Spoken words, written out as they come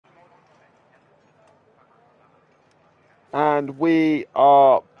And we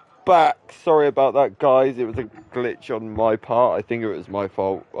are back. Sorry about that, guys. It was a glitch on my part. I think it was my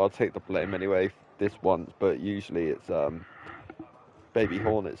fault. I'll take the blame anyway this once, but usually it's Baby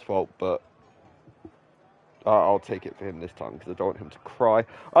Hornet's fault. But I'll take it for him this time because I don't want him to cry.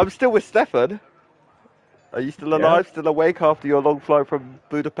 I'm still with Stefan. Are you still Yes, alive? Still awake after your long flight from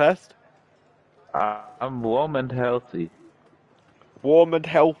Budapest? I'm warm and healthy. Warm and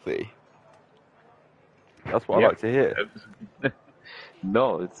healthy. That's what I Yep. like to hear.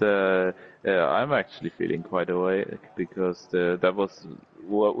 No, it's I'm actually feeling quite awake because that was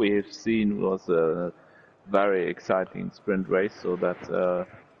what we have seen was a very exciting sprint race, so that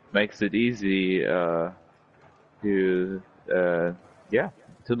makes it easy to yeah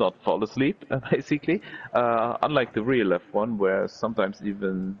to not fall asleep basically. Unlike the real F1, where sometimes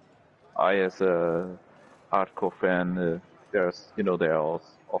even I, as a hardcore fan, there are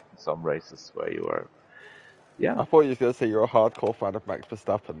often some races where you are, yeah, I thought you were going to say you're a hardcore fan of Max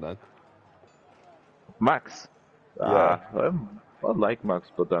Verstappen then. Max. Yeah, I like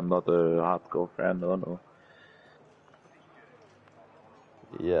Max, but I'm not a hardcore fan. No, no.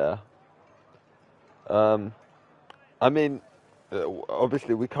 yeah. Um, I mean,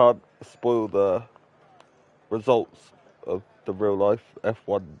 obviously we can't spoil the results of the real life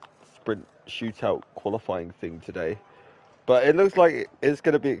F1 sprint shootout qualifying thing today. But it looks like it's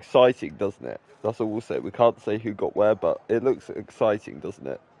going to be exciting, doesn't it? That's all we'll say. We can't say who got where, but it looks exciting, doesn't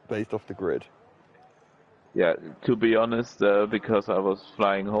it? Based off the grid. Yeah, to be honest, because I was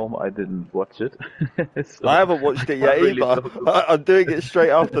flying home, I didn't watch it, I so haven't watched it I yet really either. don't know. I'm doing it straight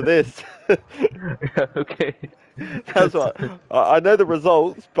after this. Yeah, okay. That's right. I know the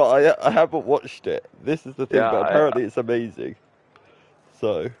results, but I haven't watched it. This is the thing, Yeah, but apparently it's amazing.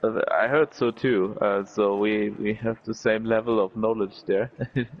 So, I heard so too. So we have the same level of knowledge there.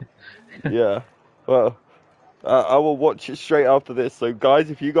 yeah. Well, I will watch it straight after this. So, guys,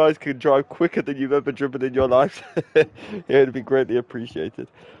 if you guys can drive quicker than you've ever driven in your life, it would be greatly appreciated.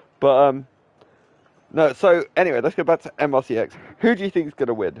 But no. So anyway, let's go back to MRCX. Who do you think is going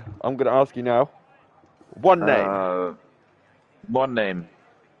to win? I'm going to ask you now. One name. Uh, One name.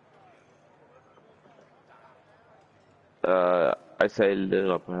 I say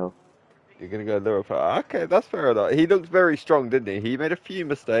Liverpool. You're going to go Liverpool. Okay, that's fair enough. He looked very strong, didn't he? He made a few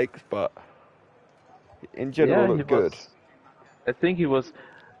mistakes, but in general Yeah, he looked good. was. I think he was.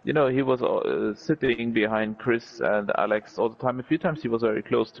 He was sitting behind Chris and Alex all the time. A few times he was very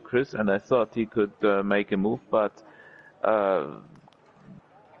close to Chris, and I thought he could make a move, but uh,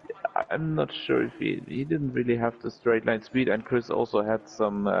 I'm not sure if he didn't really have the straight line speed, and Chris also had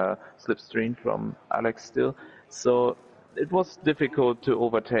some slipstream from Alex still, so it was difficult to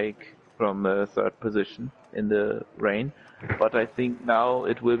overtake from third position in the rain. But I think now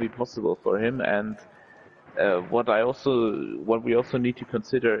it will be possible for him, and what we also need to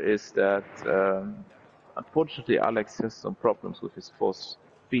consider is that unfortunately Alex has some problems with his force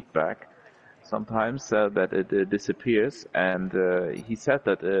feedback sometimes, that it disappears, and he said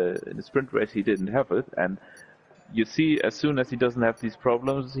that in the sprint race he didn't have it, and you see, as soon as he doesn't have these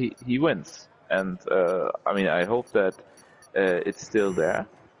problems, he wins. And I mean, I hope that it's still there,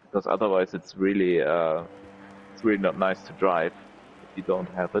 because otherwise it's really not nice to drive if you don't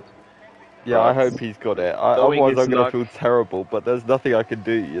have it. Yeah, I But hope he's got it. knowing Otherwise, his I'm going to luck, feel terrible, but there's nothing I can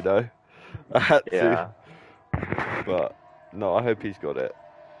do, you know? I had to. yeah. But no, I hope he's got it.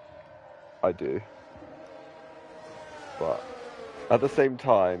 I do. But at the same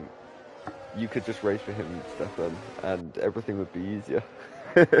time, you could just race for him, Stefan, and everything would be easier.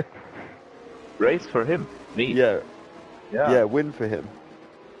 Race for him, me. Yeah, Yeah, yeah, win for him.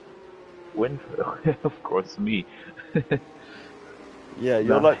 win for, of course, me. Yeah,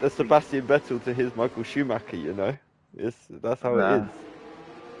 you're Nah, like the Sebastian Vettel to his Michael Schumacher, you know? That's how it is. nah.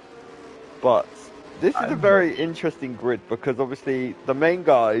 But this is a I'm not. very interesting grid because obviously the main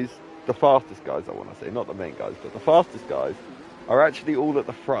guys, the fastest guys, I want to say, not the main guys, but the fastest guys are actually all at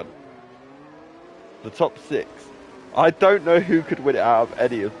the front. The top six. I don't know who could win it out of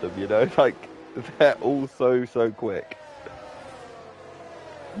any of them, you know? Like, they're all so quick.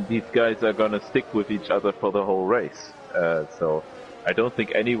 These guys are gonna stick with each other for the whole race. So I don't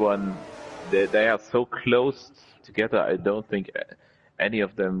think anyone. They are so close together. I don't think any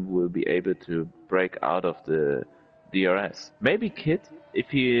of them will be able to break out of the DRS. Maybe Kit if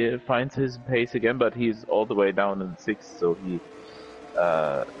he finds his pace again, but he's all the way down in sixth, so he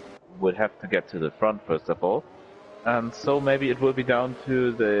uh, would have to get to the front first of all. And so maybe it will be down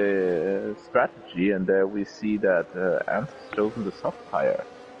to the strategy, and there we see that Ant has chosen the soft tire,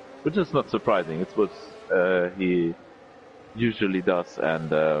 which is not surprising. It's what he usually does,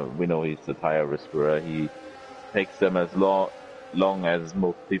 and we know he's a tire whisperer. He takes them as long as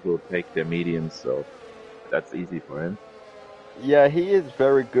most people take their mediums, so that's easy for him. Yeah, he is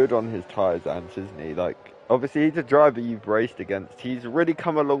very good on his tyres, Ant, isn't he? Like, obviously, he's a driver you've raced against. He's really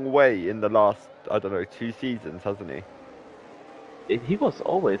come a long way in the last, I don't know, 2 seasons, hasn't he? He was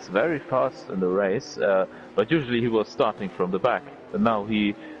always very fast in the race, but usually he was starting from the back. And now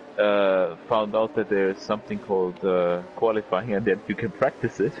he found out that there is something called qualifying, and that you can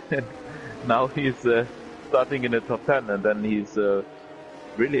practice it. And now he's starting in the top 10, and then he's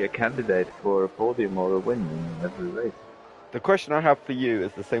really a candidate for a podium or a win in every race. The question I have for you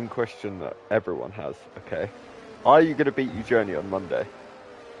is the same question that everyone has, okay? Are you going to beat Journey on Monday?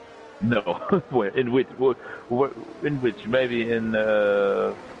 No, in which maybe in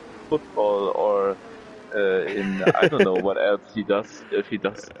football or in I don't know what else he does. If he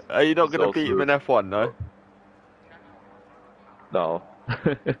does, are you not going to beat him in F1? No. No.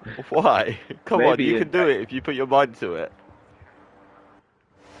 Why? Come maybe on, you can do it if you put your mind to it.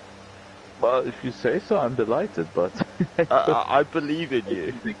 Well, if you say so, I'm delighted. But I believe in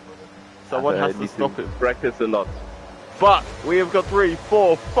you. Someone has to stop him. Practice a lot. But we have got 3,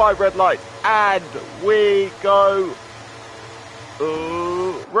 4, 5 red lights, and we go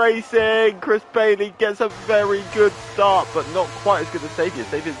racing. Chris Bailey gets a very good start, but not quite as good as Xavier.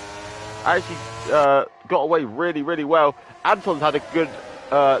 Xavier's actually got away really, really well. Anton's had a good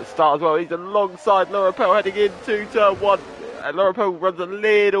start as well. He's alongside Lorapel heading into turn 1. Lorapel runs a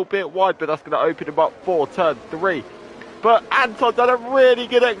little bit wide, but that's going to open him up for turn 3. But Anton's had a really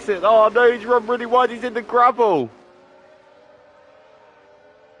good exit. Oh no, he's run really wide. He's in the gravel.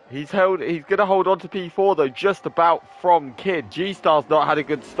 He's going to hold on to P4 though, just about from Kid. G-Star's not had a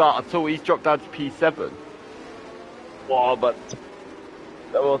good start at all. He's dropped down to P7. Oh, but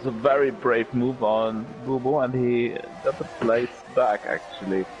that was a very brave move on Bubu, and he got the place back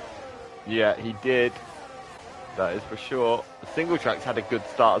actually. Yeah, he did. That is for sure. The single track's had a good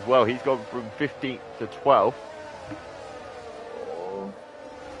start as well. He's gone from 15th to 12th. Oh.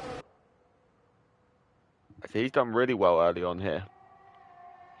 So he's done really well early on here.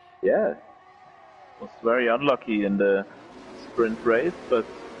 Yeah, was very unlucky in the sprint race, but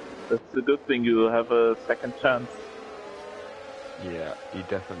that's a good thing. You have a second chance. Yeah, you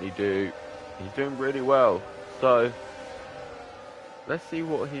definitely do. He's doing really well. So let's see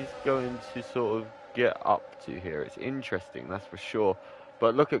what he's going to sort of get up to here. It's interesting, that's for sure.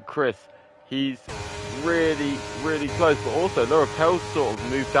 But look at Chris. He's really, really close. But also, Lorapel's sort of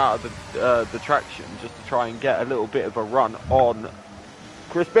moved out of the traction just to try and get a little bit of a run on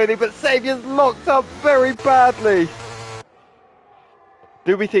Chris Bailey, but Xavier's locked up very badly.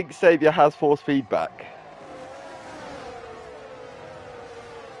 Do we think Xavier has force feedback?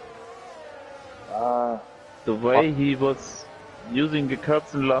 The way he was using the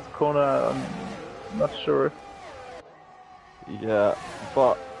curbs in the last corner, I'm not sure. Yeah,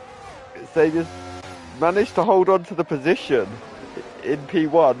 but Xavier's managed to hold on to the position in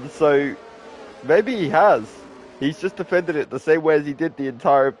P1, so maybe he has. He's just defended it the same way as he did the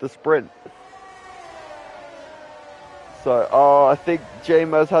entire of the sprint. So, I think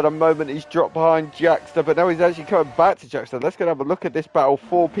J-Mo's had a moment. He's dropped behind Jackster, but now he's actually coming back to Jackster. Let's go and have a look at this battle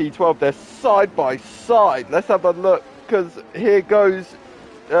for P12. They're side by side. Let's have a look, because here goes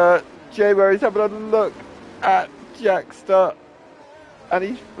J-Mo. He's having a look at Jackster. And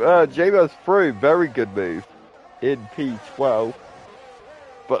he's J-Mo's through. Very good move in P12.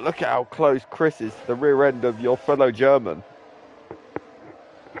 But look at how close Chris is to the rear end of your fellow German.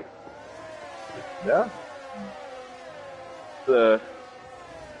 Yeah. It's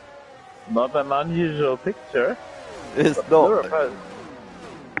not an unusual picture. It's not.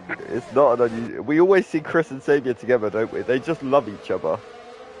 It's not an unusual. We always see Chris and Xavier together, don't we? They just love each other.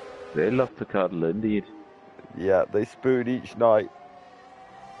 They love to cuddle, indeed. Yeah, they spoon each night.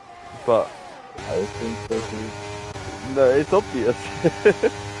 But I think so too. No, it's obvious.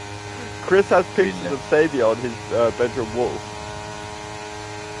 Chris has pictures of Xavier on his bedroom wall.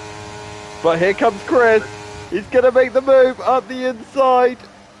 But here comes Chris. He's going to make the move up the inside.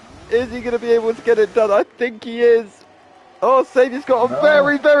 Is he going to be able to get it done? I think he is. Oh, Xavier's got a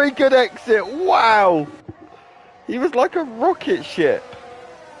very, very good exit. Wow. He was like a rocket ship.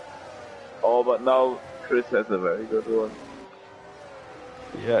 Oh, but now Chris has a very good one.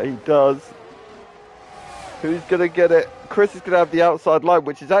 Yeah, he does. Who's going to get it? Chris is going to have the outside line,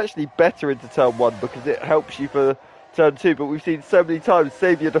 which is actually better into turn 1 because it helps you for turn 2. But we've seen so many times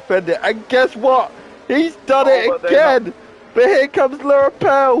Xavier defend it. And guess what? He's done it again. But here comes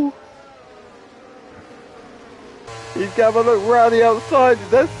Lorapel. He's going to have a look round the outside.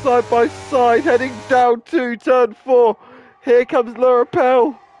 They're side by side heading down to turn 4. Here comes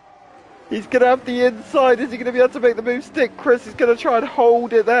Lorapel. He's going to have the inside. Is he going to be able to make the move stick? Chris is going to try and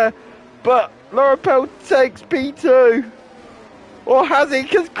hold it there. But Lorapel takes P2. Or has he?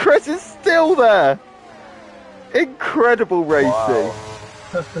 Because Chris is still there. Incredible racing.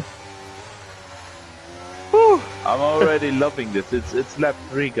 Wow. I'm already loving this. It's lap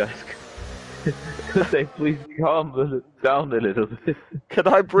 3, guys. Could they please calm down a little bit? Can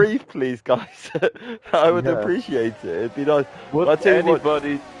I breathe, please, guys? I would appreciate it. It'd be nice. Wouldn't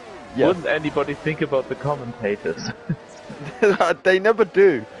anybody think about the commentators? They never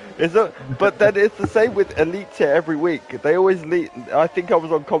do. But then it's the same with Elite Tier every week. They always lead. I think I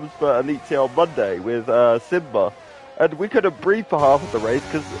was on comms for Elite Tier on Monday with Simba, and we couldn't breathe for half of the race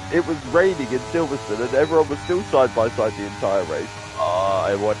because it was raining in Silverstone, and everyone was still side by side the entire race.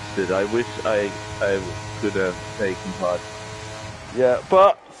 I watched it. I wish I could have taken part. Yeah,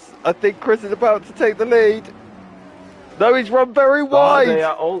 but I think Chris is about to take the lead. No, he's run very wide. They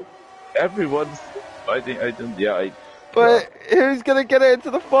are all. Everyone's. I don't. Yeah. But who's going to get it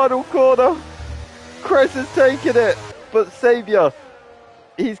into the final corner? Chris has taken it, but Saviour,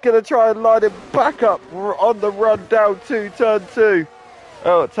 he's going to try and line him back up on the run down to turn 2.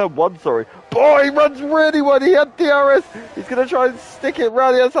 Oh, turn 1, sorry. Boy, he runs really well. He had DRS. He's going to try and stick it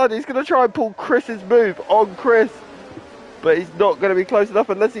round the outside. He's going to try and pull Chris's move on Chris. But he's not going to be close enough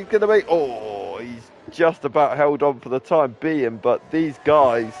unless he's going to make... Oh, he's just about held on for the time being. But these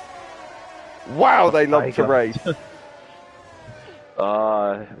guys... Wow, they love to race.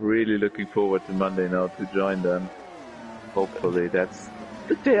 Really looking forward to Monday now to join them. Hopefully that's...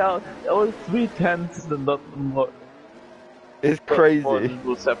 They are all 3/10 and not more... It's crazy.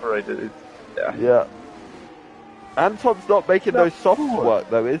 We'll separate it. Yeah. Anton's not making those softs work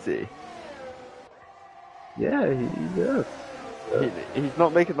though, is he? Yeah, he does. He's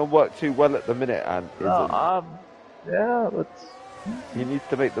not making them work too well at the minute, and yeah, but he needs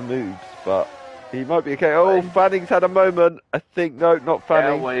to make the moves, but he might be okay. Oh, Fanning's had a moment. I think no, not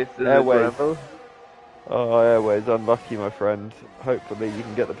Fanning. Airways. Oh, Airways, unlucky, my friend. Hopefully you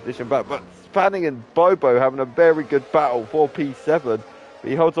can get the position back. But Fanning and Bobo having a very good battle for P7. But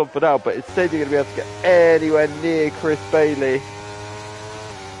he holds on for now, but it's Sadie going to be able to get anywhere near Chris Bailey.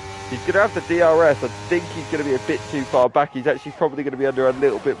 He's going to have the DRS. I think he's going to be a bit too far back. He's actually probably going to be under a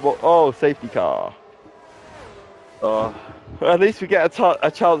little bit more... Oh, safety car. Oh. Well, at least we get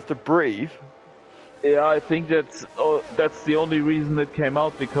a chance to breathe. Yeah, I think that's the only reason it came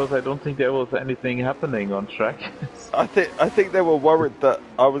out, because I don't think there was anything happening on track. I think they were worried that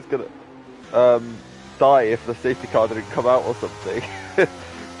I was gonna die if the safety car didn't come out or something,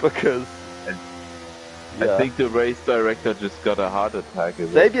 because I think the race director just got a heart attack.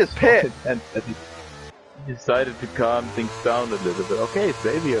 Xavier's pit, and he decided to calm things down a little bit. Okay,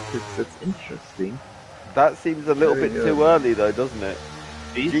 Xavier pit, that's interesting. That seems a little bit too early though, doesn't it?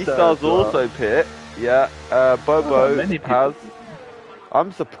 G-Star's also pit. Yeah, Bobo has.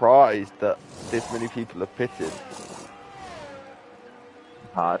 I'm surprised that this many people have pitted.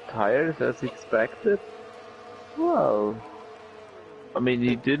 Hard tires as expected. Well, I mean,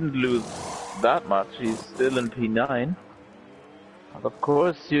 he didn't lose that much. He's still in P9. And of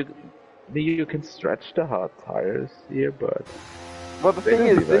course, you can stretch the hard tires here, but well, the thing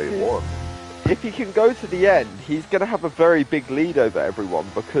is, if he can go to the end, he's going to have a very big lead over everyone,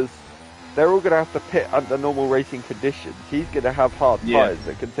 because they're all going to have to pit under normal racing conditions. He's going to have hard tyres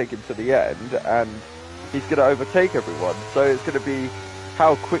that can take him to the end, and he's going to overtake everyone. So it's going to be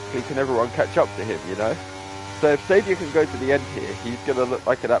how quickly can everyone catch up to him, you know? So if Xavier can go to the end here, he's going to look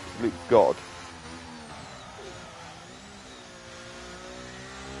like an absolute god.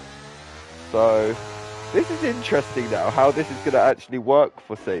 So this is interesting now, how this is going to actually work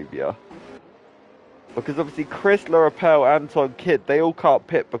for Xavier. Because obviously Chris, Lorapel, Anton, Kid, they all can't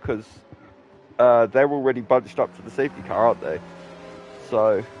pit because they're already bunched up to the safety car, aren't they?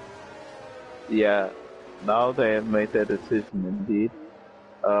 So... yeah, now they have made their decision indeed.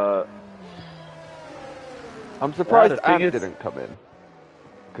 I'm surprised Ant didn't come in,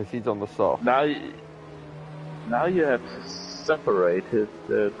 because he's on the soft. Now you have separated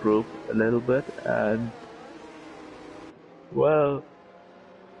the group a little bit, and well,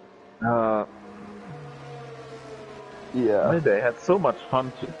 yeah, I mean, they had so much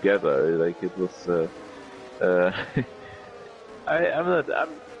fun together. Like it was. I'm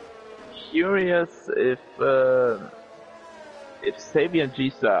curious if Xavier and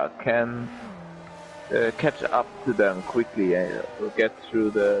G-Star can catch up to them quickly and get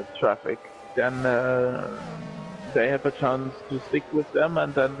through the traffic, then they have a chance to stick with them,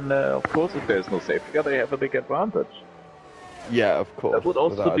 and then of course if there's no safety car, they have a big advantage. Yeah, of course. That would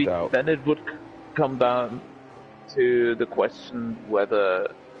also be, then it would come down to the question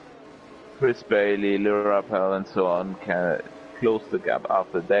whether Chris Bailey, Lurapel, and so on can close the gap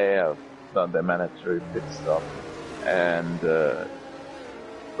after they have done their mandatory pit stop, and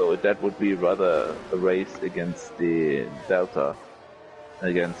so that would be rather a race against the delta,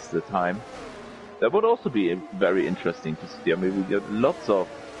 against the time. That would also be very interesting to see. I mean, we get lots of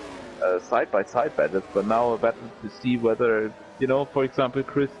side-by-side battles, but now a battle to see whether, you know, for example,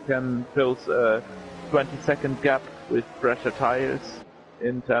 Chris can close a 20-second gap with fresher tires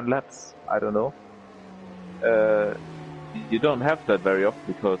in 10 laps. I don't know. You don't have that very often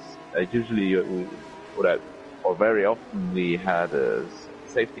because usually, or very often, we had a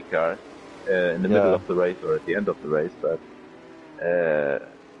safety car in the middle of the race or at the end of the race, but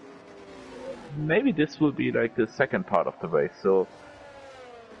maybe this will be like the second part of the race. So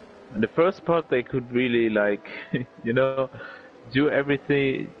in the first part they could really like, you know, do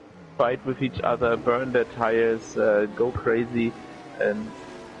everything, fight with each other, burn their tires, go crazy, and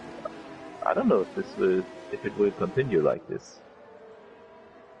I don't know if it will continue like this.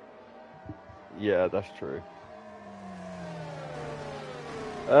 Yeah, that's true.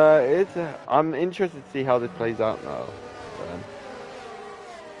 I'm interested to see how this plays out now.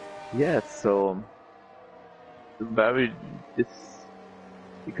 Yes, so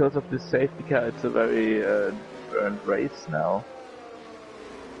because of this safety car, it's a very burned race now.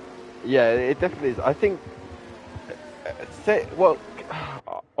 Yeah, it definitely is. I think. Well,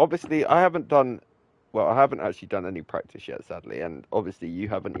 obviously, I haven't actually done any practice yet, sadly, and obviously you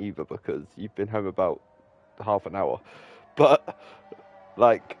haven't either because you've been home about half an hour. But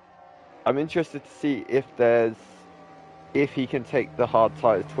like, I'm interested to see if he can take the hard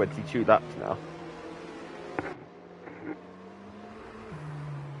tires 22 laps now.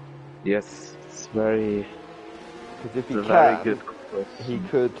 Yes, it's very. Because if he can, very good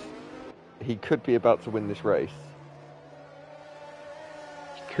question. he could be about to win this race.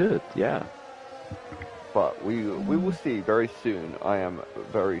 He could, yeah. But we will see very soon. I am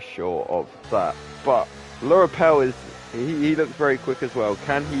very sure of that. But Lurapel he looks very quick as well.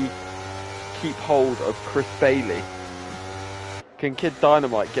 Can he keep hold of Chris Bailey? Can Kid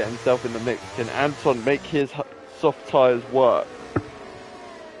Dynamite get himself in the mix? Can Anton make his soft tyres work?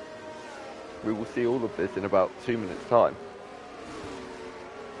 We will see all of this in about 2 minutes' time.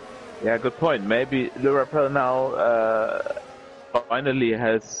 Yeah, good point. Maybe Lurapel now finally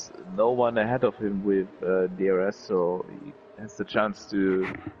has no one ahead of him with DRS, so he has the chance to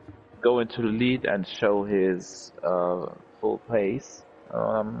go into the lead and show his full pace.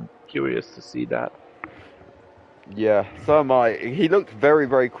 I'm curious to see that. Yeah, so am I. He looked very,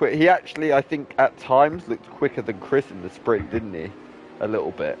 very quick. He actually, I think, at times looked quicker than Chris in the sprint, didn't he? A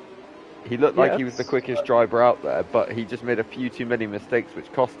little bit. He looked like he was the quickest driver out there, but he just made a few too many mistakes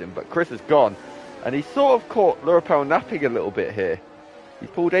which cost him. But Chris has gone, and he sort of caught Lurapel napping a little bit here. He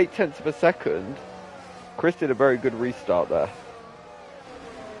pulled 0.8 of a second. Chris did a very good restart there.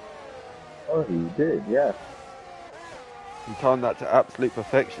 Oh, he did, yeah. He timed that to absolute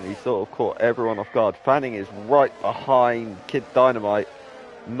perfection. He sort of caught everyone off guard. Fanning is right behind Kid Dynamite.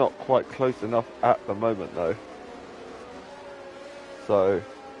 Not quite close enough at the moment, though. So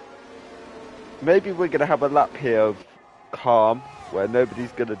maybe we're going to have a lap here of calm, where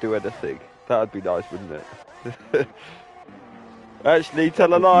nobody's going to do anything. That would be nice, wouldn't it? Actually,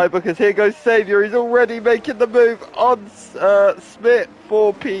 tell a lie, because here goes Saviour. He's already making the move on Smith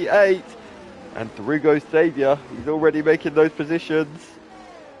for P8. And through goes Saviour. He's already making those positions.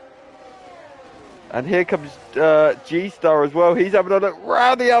 And here comes G-Star as well. He's having a look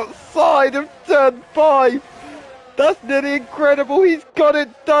round the outside of turn 5. That's nearly incredible. He's got it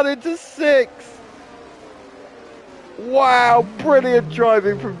done into 6. Wow, brilliant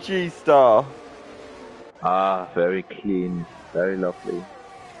driving from G-Star. Ah, very clean. Very lovely.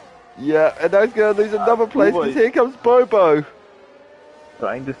 Yeah, and now he's going to lose another place because here comes Bobo.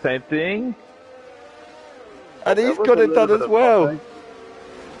 Trying the same thing. And he's got it done as well.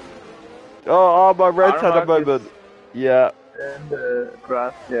 Oh, my Red's had a moment. Yeah. And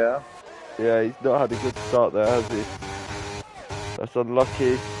grass, yeah. Yeah, he's not had a good start there, has he? That's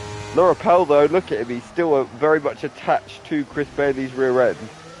unlucky. Lurapel, though, look at him. He's still very much attached to Chris Bailey's rear end.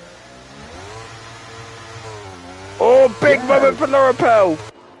 Oh, big moment for Lurapel!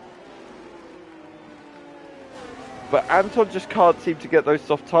 But Anton just can't seem to get those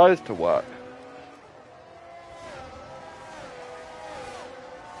soft tyres to work.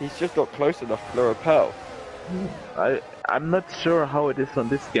 He's just not close enough to Lurapel. I'm not sure how it is on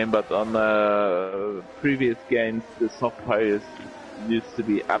this game, but on previous games, the soft tires used to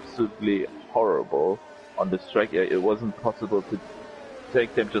be absolutely horrible on this track. It wasn't possible to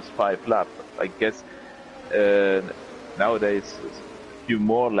take them just 5 laps. I guess nowadays few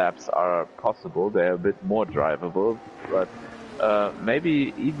more laps are possible. They're a bit more drivable, but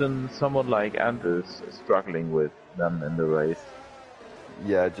maybe even someone like Anders is struggling with them in the race.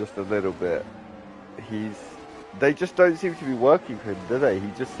 Yeah, just a little bit. They just don't seem to be working for him, do they? He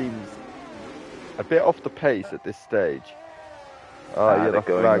just seems a bit off the pace at this stage. Oh, yeah, the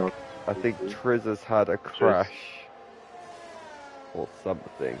flag. I think Triz has had a crash or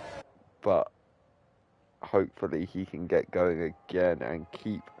something, but hopefully he can get going again and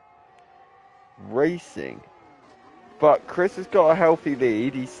keep racing. But Chris has got a healthy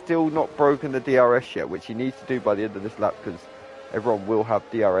lead. He's still not broken the DRS yet, which he needs to do by the end of this lap because everyone will have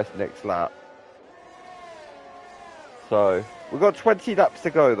DRS next lap. So we've got 20 laps to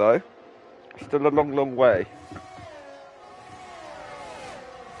go though. Still a long, long way.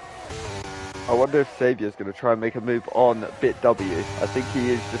 I wonder if Xavier's going to try and make a move on bit W. I think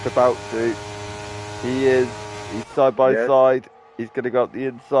he is just about to. He is. He's side by side. He's going to go up the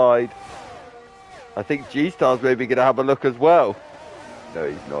inside. I think G-Star's maybe going to have a look as well. No,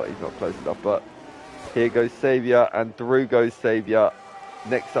 he's not. He's not close enough. But here goes Xavier, and through goes Xavier.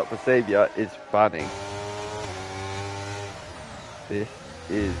 Next up for Xavier is Fanning. This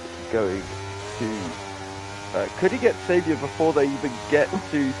is going to... could he get Xavier before they even get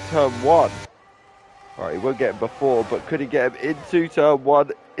to turn 1? Alright, he won't get him before, but could he get him into turn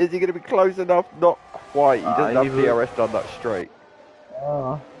 1? Is he going to be close enough? Not quite. He doesn't have DRS done that straight.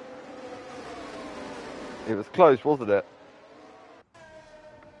 It was close, wasn't it?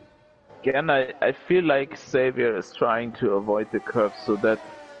 Again, I feel like Xavier is trying to avoid the curve, so that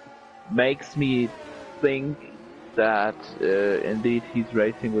makes me think that indeed he's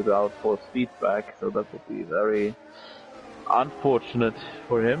racing without force feedback, so that would be very unfortunate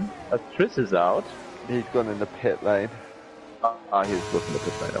for him. But Triss is out. He's gone in the pit lane. He's going in the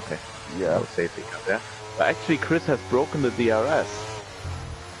pit lane, okay. Yeah. No safety car there. But actually, Chris has broken the DRS.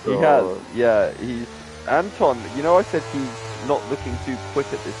 So... He has, yeah. He's... Anton, you know I said he's not looking too quick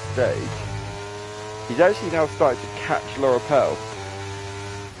at this stage. He's actually now starting to catch Lorapel.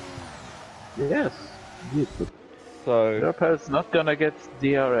 Yes. So... Lorapel's not gonna get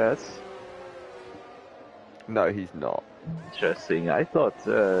DRS. No, he's not. Interesting. I thought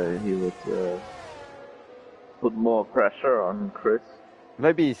he would put more pressure on Chris.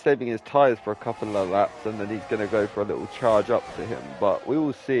 Maybe he's saving his tyres for a couple of laps and then he's going to go for a little charge up to him. But we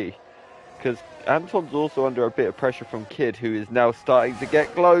will see. Because Anton's also under a bit of pressure from Kid, who is now starting to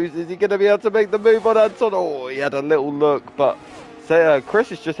get close. Is he going to be able to make the move on Anton? Oh, he had a little look. But Chris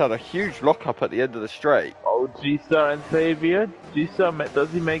has just had a huge lock-up at the end of the straight. Oh, G-Star and Xavier. G-Star,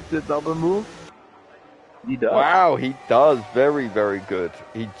 does he make the double move? He does. Wow, he does. Very, very good.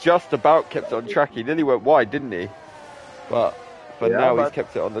 He just about kept it on track. He nearly went wide, didn't he? But for now, he's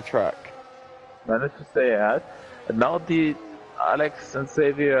kept it on the track. Managed to stay ahead. And now the Alex and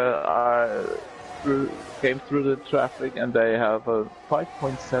Xavier came through the traffic and they have a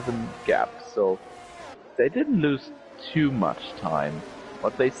 5.7 gap. So they didn't lose too much time,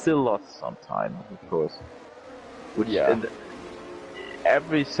 but they still lost some time, of course. Which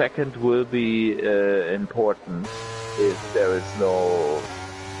every second will be important if there is no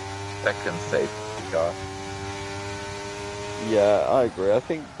second safety car. Yeah, I agree. I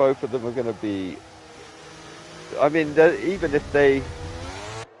think both of them are going to be... I mean, even if they...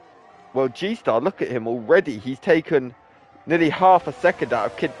 Well, G-Star, look at him already. He's taken nearly half a second out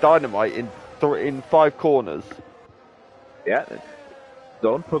of Kid Dynamite in 5 corners. Yeah,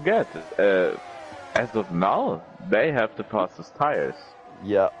 don't forget, as of now, they have the fastest tires.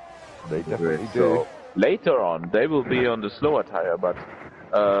 Yeah, they definitely do. So later on, they will be on the slower tire, but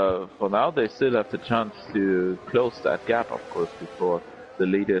for now, they still have the chance to close that gap, of course, before the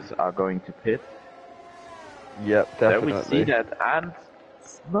leaders are going to pit. Yep, definitely. There we see that, and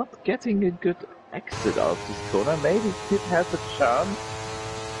it's not getting a good exit out of this corner. Maybe Kid has a chance.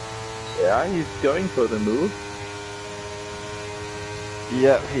 Yeah, he's going for the move.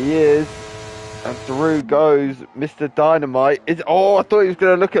 Yep, he is. And through goes Mr. Dynamite. Oh, I thought he was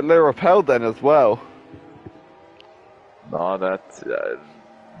going to look at Lirapel then as well. No, that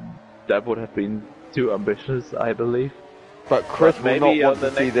would have been too ambitious, I believe. But Chris will not want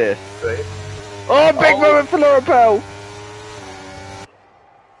to see this. Oh, big moment for Lirapel!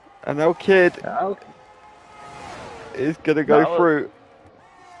 And now Kid is going to go through.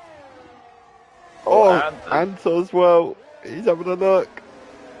 Oh, Anto as well. He's having a look.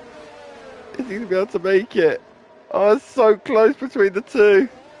 Is he going to be able to make it? Oh, it's so close between the two.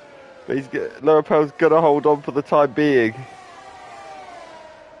 But Lirapel's going to hold on for the time being.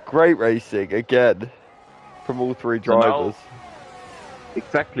 Great racing again from all 3 drivers.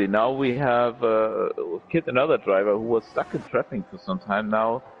 exactly. Now we have Kid, another driver who was stuck in traffic for some time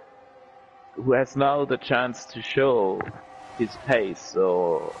now, who has now the chance to show his pace.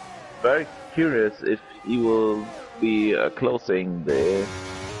 So very curious if he will be closing the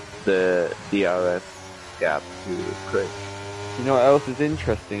DRS gap to Prix. You know what else is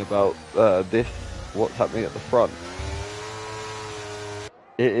interesting about this? What's happening at the front?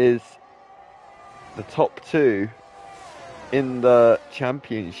 It is the top two in the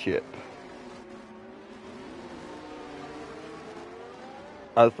championship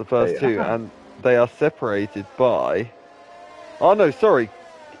as the first two, and they are separated by. Oh no, sorry.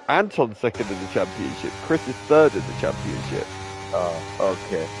 Anton's second in the championship. Chris is third in the championship. Oh,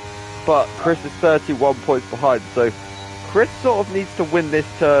 okay. But Chris is 31 points behind, so Chris sort of needs to win this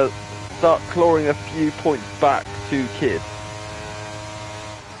to start clawing a few points back to Kid.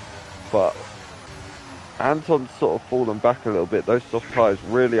 But Anton's sort of fallen back a little bit. Those soft tyres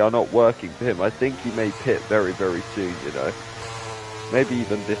really are not working for him. I think he may pit very, very soon, you know. Maybe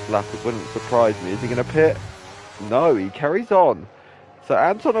even this lap, it wouldn't surprise me. Is he going to pit? No, he carries on. So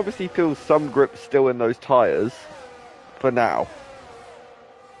Anton obviously feels some grip still in those tyres for now.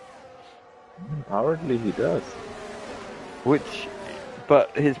 Apparently he does.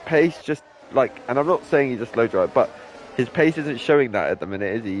 But his pace just, like, and I'm not saying he's a slow driver, but his pace isn't showing that at the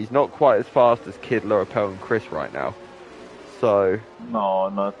minute, is he? He's not quite as fast as Kid, Lorapel and Chris right now. So... No,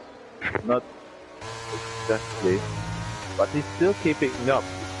 not exactly. But he's still keeping up.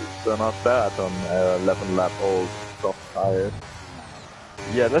 So not bad on 11 lap old soft tires.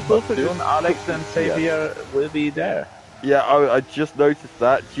 Yeah, let's also soon Alex and Xavier will be there. Yeah, I just noticed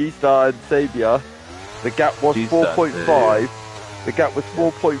that. G-Star and Xavier, the gap was 4.5. The gap was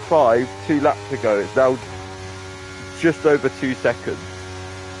 4.5 2 laps ago. It's now just over 2 seconds.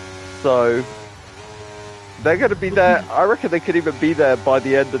 So they're going to be there. I reckon they could even be there by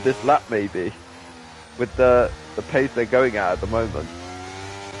the end of this lap, maybe, with the pace they're going at the moment.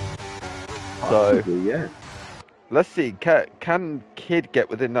 So yeah. Let's see, can Kid get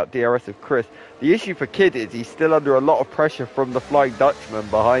within that DRS of Chris? The issue for Kid is he's still under a lot of pressure from the Flying Dutchman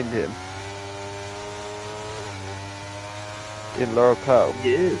behind him. In Laura Pearl.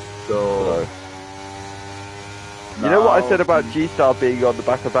 He is, so... You know what I said about G-Star being on the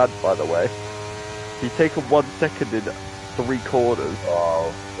back of Ant, by the way? He's taken 1 second in 3 corners.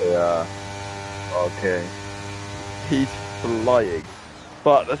 Oh, yeah. Okay. He's flying.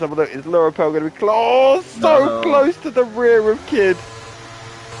 But let's have a look. Is Laura Pearl going to be close? So close to the rear of Kid.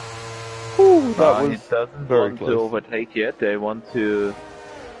 Whew, that was he doesn't very want close. to overtake yet. They want to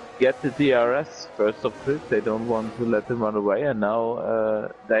get the DRS first of Chris. They don't want to let him run away, and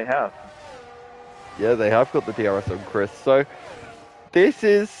now they have. Yeah, they have got the DRS on Chris. So this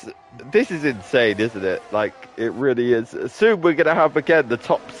is insane, isn't it? Like, it really is. Soon we're going to have again the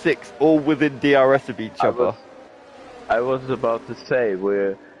top 6 all within DRS of each other. I was about to say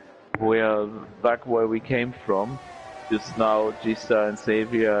we are back where we came from. Just now, G-Star and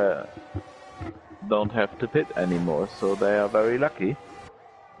Xavier don't have to pit anymore, so they are very lucky.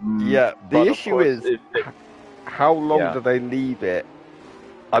 Yeah, the issue is how long do they leave it?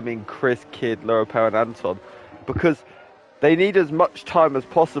 I mean, Chris, Kid, Laura Power, and Anton, because they need as much time as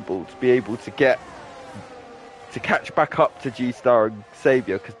possible to be able to catch back up to G-Star and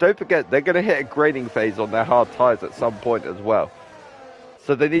Xavier, because don't forget, they're going to hit a grading phase on their hard tyres at some point as well.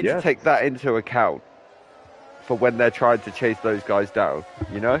 So they need to take that into account for when they're trying to chase those guys down,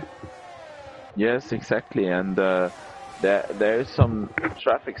 you know? Yes, exactly, and there is some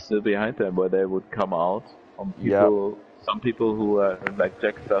traffic still behind them where they would come out on people. Some people who are like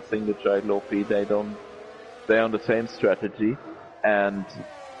Jackstar, single drive, low feed, they're on the same strategy, and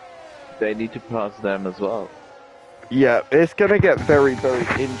they need to pass them as well. Yeah, it's going to get very, very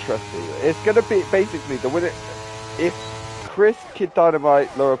interesting. It's going to be basically the winner. If Chris, Kid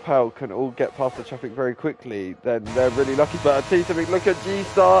Dynamite, Laura Pell can all get past the traffic very quickly, then they're really lucky. But I'll tell you something, look at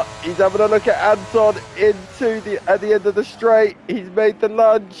G-Star. He's having a look at Anton at the end of the straight. He's made the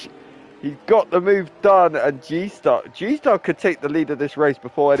lunge. He's got the move done, and G-Star could take the lead of this race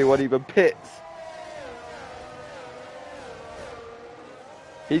before anyone even pits.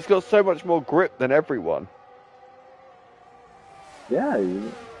 He's got so much more grip than everyone. Yeah.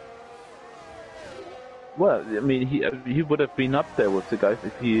 Well, I mean, he would have been up there with the guys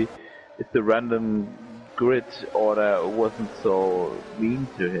if the random grid order wasn't so mean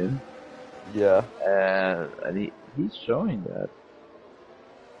to him. Yeah. And he's showing that.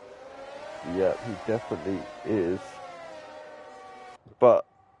 Yeah, he definitely is. But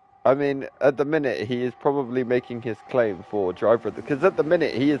I mean, at the minute, he is probably making his claim for driver, because at the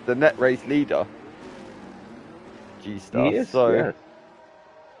minute he is the net race leader. G-Star. He is, so yes.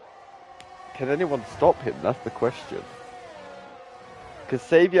 can anyone stop him? That's the question. Because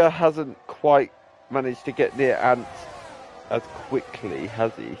Xavier hasn't quite managed to get near Ant as quickly,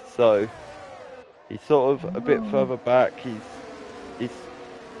 has he? So he's sort of a bit further back. He's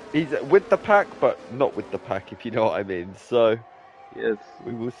with the pack, but not with the pack, if you know what I mean. So Yes.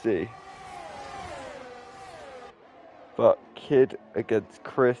 we will see. But Kid against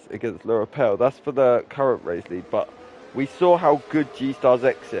Chris against Lurapel. That's for the current race lead. But we saw how good G-Star's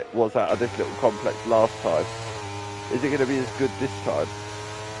exit was out of this little complex last time. Is it going to be as good this time?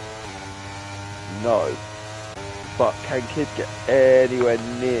 No. But can Kid get anywhere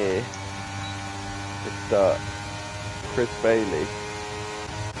near Mr. Chris Bailey?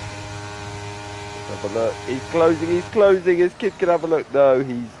 Let's have a look. He's closing. His Kid can have a look. No,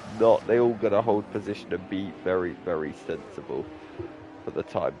 he's not. They all gonna hold position and be very, very sensible for the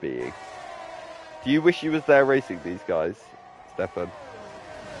time being. Do you wish you was there racing these guys, Stefan?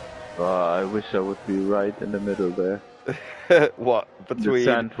 I wish I would be right in the middle there. What? Between...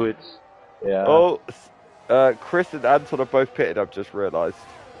 The sandwich. Yeah. Oh, Chris and Anton are both pitted, I've just realised.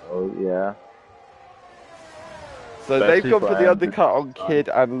 Oh, yeah. So Especially they've gone for the Anton. undercut on Kid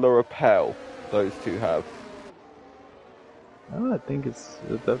and Lurapel. Those two have. Oh, I think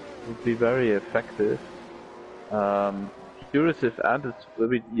that would be very effective. Curious if Anders will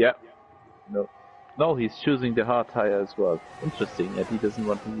be... Yeah. No, he's choosing the hard tire as well. Interesting that he doesn't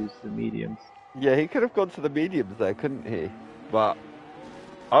want to use the mediums. Yeah, he could have gone to the mediums there, couldn't he? But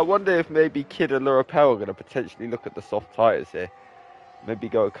I wonder if maybe Kid and Lurapel are going to potentially look at the soft tyres here. Maybe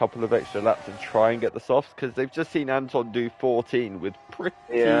go a couple of extra laps and try and get the softs, because they've just seen Anton do 14 with pretty...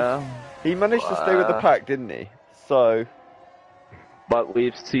 Yeah. He managed to stay with the pack, didn't he? So... But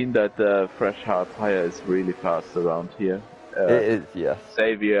we've seen that the fresh hard tire is really fast around here. It is, yes.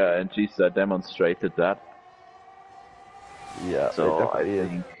 Xavier and Gisa demonstrated that. Yeah, so it definitely I is.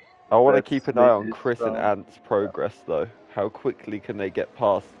 think I want to keep an eye on Chris and Ant's progress, though. How quickly can they get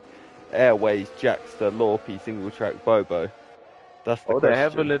past Airways, Jackster, Lorpy, Single Track, Bobo? That's the question. They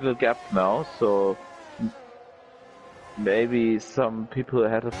have a little gap now, so maybe some people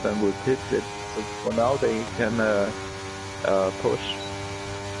ahead of them will pit it. So for now they can push.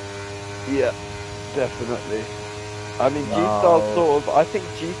 Yeah, definitely. I mean, G-Star's sort of... I think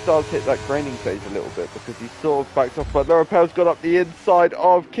G-Star's hit that graining phase a little bit because he's sort of backed off. But Lurapel's got up the inside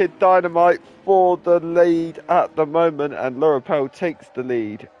of Kid Dynamite for the lead at the moment. And Lurapel takes the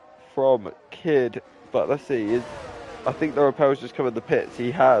lead from Kid. But let's see. I think Lurapel's just come in the pits.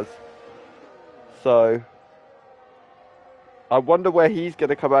 He has. So... I wonder where he's going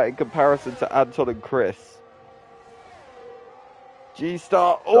to come out in comparison to Anton and Chris.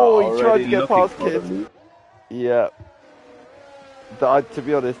 G-Star... Oh, he tried to get past Kid. Yeah. To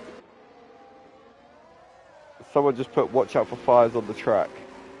be honest, someone just put watch out for fires on the track.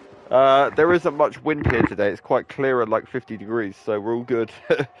 There isn't much wind here today. It's quite clear at like 50 degrees, so we're all good.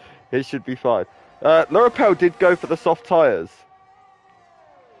 It should be fine. Lurapel did go for the soft tyres.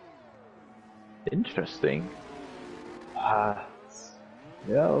 Interesting. Yeah,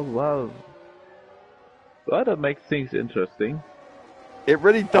 well, that makes things interesting. It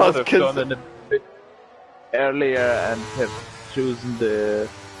really does, because... earlier and have chosen the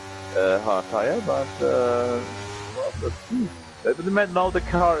hard tire, but well, let's see. Now the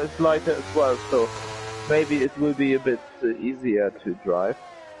car is lighter as well, so maybe it will be a bit easier to drive.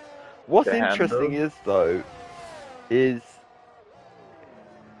 What's interesting is, though, is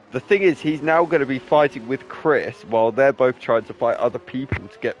the thing is he's now going to be fighting with Chris while they're both trying to fight other people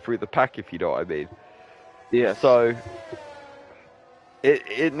to get through the pack, if you know what I mean. Yeah. So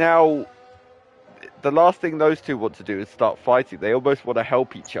it now... The last thing those two want to do is start fighting. They almost want to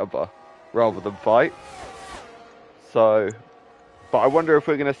help each other rather than fight. So, but I wonder if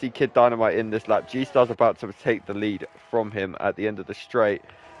we're going to see Kid Dynamite in this lap. G-Star's about to take the lead from him at the end of the straight.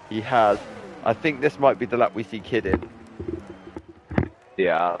 He has. I think this might be the lap we see Kid in.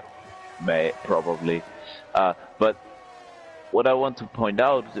 Yeah, probably. But what I want to point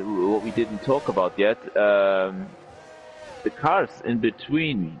out, what we didn't talk about yet, the cars in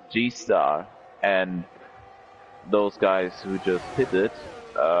between G-Star and those guys who just hit it,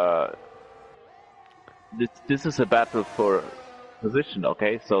 this is a battle for position,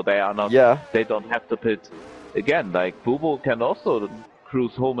 okay? So they are not, they don't have to pit again. Like Bubo can also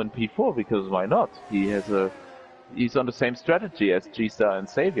cruise home in P4 because why not? He's on the same strategy as G-Star and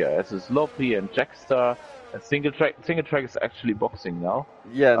Xavier, as is Lopi and Jackstar. And Single track is actually boxing now.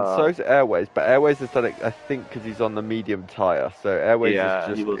 Yeah, and so is Airways, but Airways has done it, I think, because he's on the medium tyre. So Airways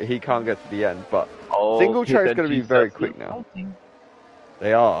is just, he can't get to the end, but Single track's going to be very quick now.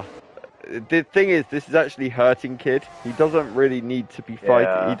 They are. the thing is, this is actually hurting Kid. He doesn't really need to be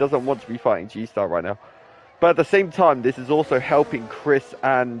fighting. He Yeah. doesn't want to be fighting G-Star right now. But at the same time, this is also helping Chris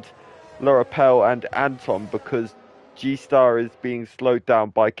and Laura Pell and Anton because G-Star is being slowed down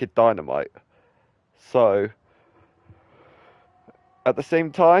by Kid Dynamite. So, at the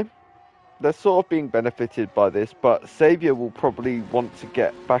same time, they're sort of being benefited by this, but Xavier will probably want to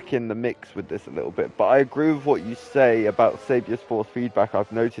get back in the mix with this a little bit. But I agree with what you say about Xavier's force feedback.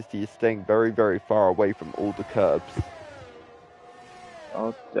 I've noticed he is staying very, very far away from all the curbs.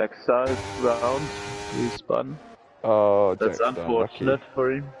 Oh, Jackstar is round. Respawn. Oh, That's Jack's unfortunate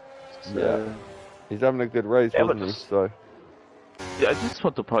for him. Yeah. He's having a good race, Yeah, wasn't he? So. Yeah, I just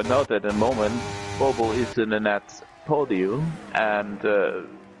want to point out that at the moment, Bobo is in a net podium, and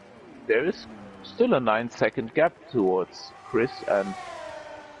there is still a 9-second gap towards Chris, and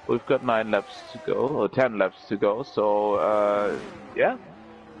we've got 9 laps to go, or 10 laps to go, so, yeah.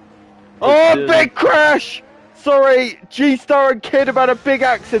 Oh, big crash! Sorry, G-Star and Kid about a big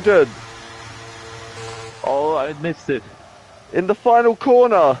accident! Oh, I missed it. In the final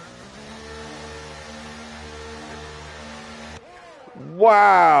corner.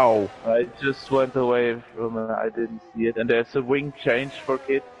 Wow! I just went away from it, I didn't see it, and there's a wing change for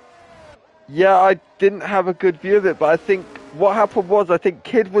Kid. Yeah, I didn't have a good view of it, but I think what happened was, I think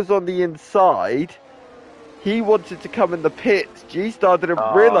Kid was on the inside. He wanted to come in the pits. G-Star didn't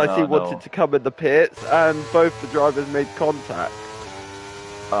realise he wanted to come in the pits, and both the drivers made contact.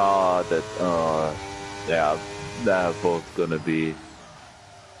 Yeah, they're both gonna be.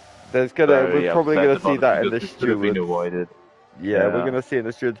 We're probably gonna see that in the stewards. Avoided. Yeah, we're gonna see in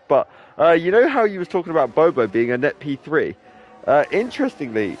the stewards. But you know how you was talking about Bobo being a net P3?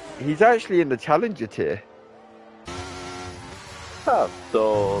 Interestingly, he's actually in the Challenger tier. Oh,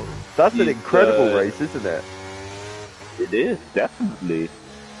 so that's an incredible race, isn't it? It is, definitely.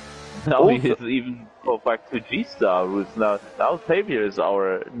 Now he is even go back to G-Star, who's now Xavier is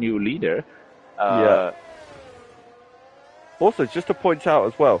our new leader. Yeah. Also, just to point out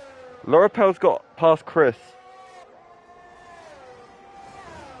as well, Laura Pell's got past Chris.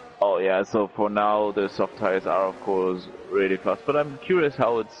 Oh yeah, so for now the soft tires are of course really fast, but I'm curious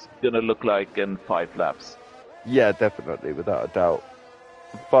how it's gonna look like in 5 laps. Yeah, definitely, without a doubt.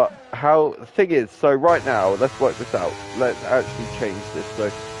 But the thing is, so right now, let's work this out. Let's actually change this.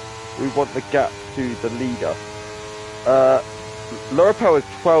 So we want the gap to the leader. Laura Pell is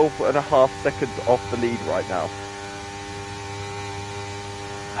 12.5 seconds off the lead right now.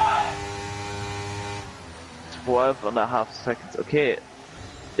 12.5 seconds. Okay,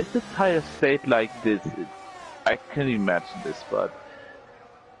 if the tire stayed like this, I can imagine this, but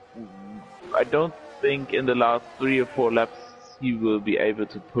I don't think in the last 3 or 4 laps he will be able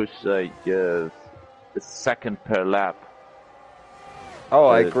to push a second per lap. Oh,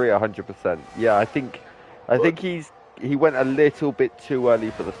 I agree 100%. Yeah, I think he went a little bit too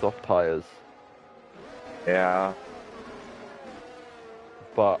early for the soft tires. Yeah.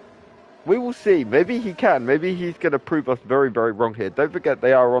 But we will see. Maybe he can. Maybe he's going to prove us very, very wrong here. Don't forget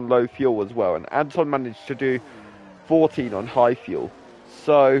they are on low fuel as well. And Anton managed to do 14 on high fuel.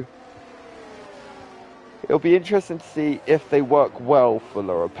 So it'll be interesting to see if they work well for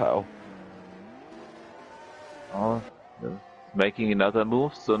Laura Pell. Oh, making another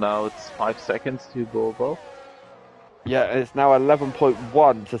move. So now it's 5 seconds to Bobo. Yeah, it's now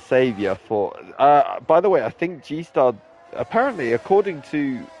 11.1 to Xavier for... by the way, I think G-Star... Apparently, according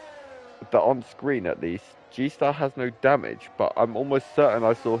to the on-screen at least, G-Star has no damage, but I'm almost certain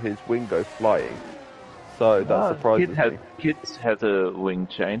I saw his wing go flying. So that surprises me. Kid had a wing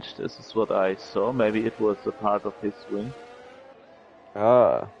change. This is what I saw. Maybe it was a part of his wing.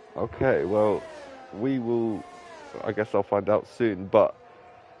 Ah, okay. Well, we will... I guess I'll find out soon, but...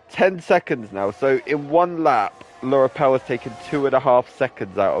 10 seconds now. So in one lap, Laura Pell has taken 2.5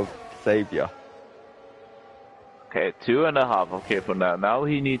 seconds out of Xavier. Okay, 2.5. Okay, for now. Now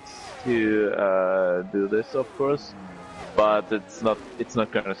he needs to do this, of course, but it's not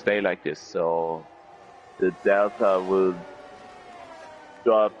gonna stay like this. So the delta will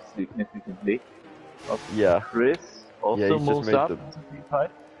drop significantly. Yeah. Chris also moves up to P5.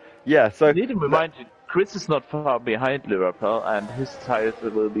 Yeah. So I need to remind you, Chris is not far behind Laura Pell, and his tires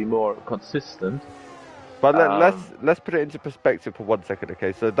will be more consistent. But let's put it into perspective for 1 second,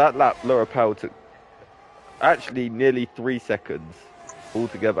 okay? So that lap, Laura Pell took actually nearly 3 seconds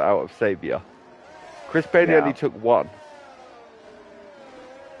altogether out of Xavier. Chris Bailey only took 1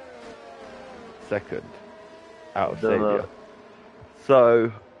 second out of Xavier.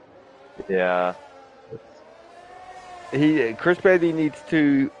 So yeah, Chris Bailey needs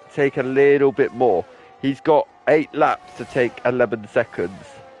to take a little bit more. He's got 8 laps to take 11 seconds.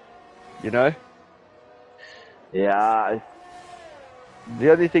 You know? Yeah,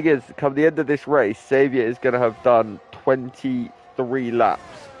 The only thing is, come the end of this race, Xavier is going to have done 23 laps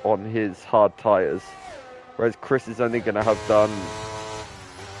on his hard tyres, whereas Chris is only going to have done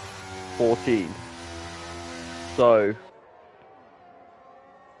 14. So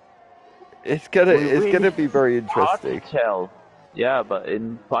it's gonna be very hard to interesting. tell. Yeah, but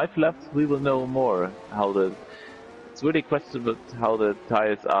in 5 laps we will know more how the. It's really questionable how the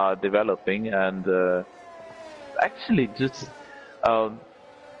tires are developing, and actually just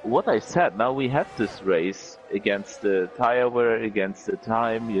what I said. Now we have this race against the tire wear, against the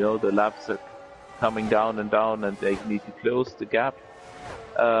time. You know, the laps are coming down, and they need to close the gap.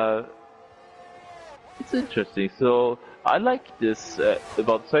 It's interesting. So I like this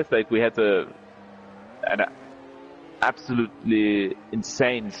about sites. Like we had an absolutely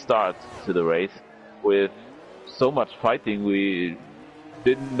insane start to the race with so much fighting. We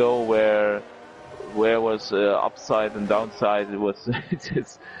didn't know where was upside and downside. It was it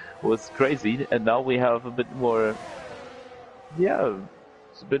just was crazy. And now we have a bit more. Yeah,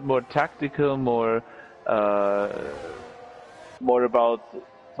 it's a bit more tactical, more about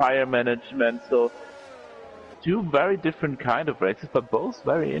tire management. So two very different kind of races, but both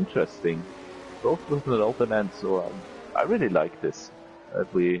very interesting. Both with an open end. So I really like this.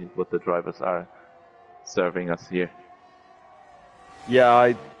 What the drivers are serving us here.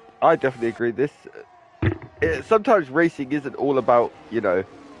 Yeah, I definitely agree. Sometimes racing isn't all about,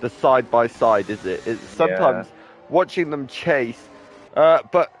 the side by side, is it? It's sometimes watching them chase.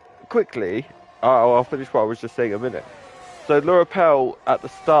 But quickly, I'll finish what I was just saying a minute. So Lurapel at the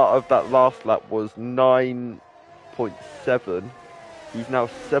start of that last lap was 9.7. He's now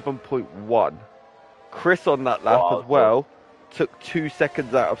 7.1. Chris on that lap as well took 2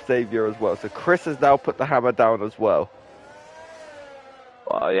 seconds out of Xavier as well. So Chris has now put the hammer down as well.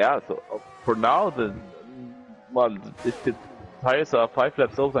 Yeah. So for now, if the tires are 5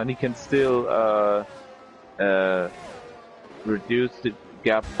 laps over, and he can still reduce the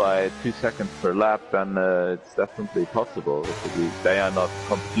gap by 2 seconds per lap, then it's definitely possible. They are not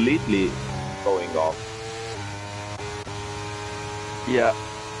completely going off. Yeah.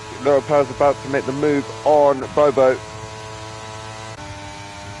 Lurapel's about to make the move on Bobo.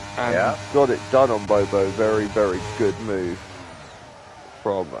 And he's got it done on Bobo. Very, very good move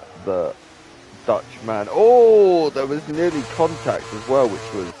from the Dutchman. Oh, there was nearly contact as well,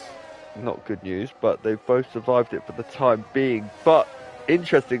 which was not good news, but they've both survived it for the time being. But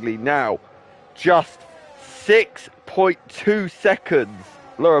interestingly now, just 6.2 seconds,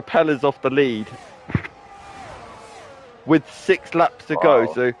 Lurapel is off the lead with 6 laps to go.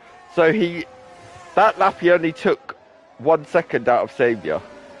 So that lap he only took 1 second out of Xavier,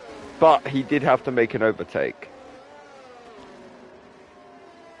 but he did have to make an overtake.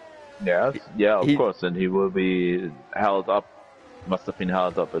 Yeah, of course, and he will be held up. Must have been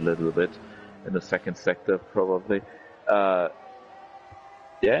held up a little bit in the second sector, probably.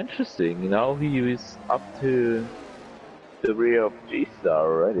 Interesting. Now he is up to the rear of G-Star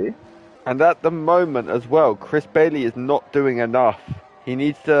already. And at the moment as well, Chris Bailey is not doing enough. He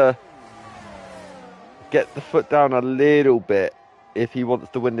needs to get the foot down a little bit if he wants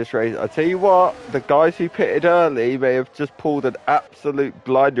to win this race. I tell you what, the guys who pitted early may have just pulled an absolute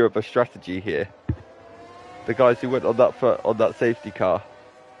blinder of a strategy here. The guys who went on that safety car.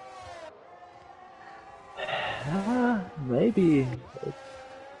 Maybe.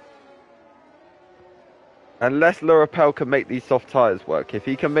 Unless Lurapel can make these soft tyres work. If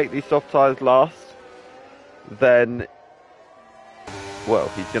he can make these soft tyres last, then, well,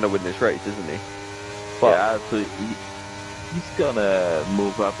 he's going to win this race, isn't he? But yeah, so he's going to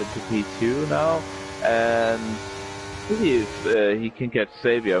move up into P2 now, and if he can catch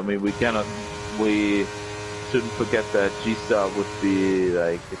Xavier, I mean, we shouldn't forget that G-Star would be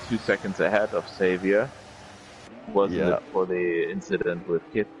like 2 seconds ahead of Xavier, wasn't it, for the incident with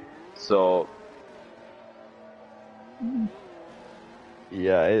Kit? So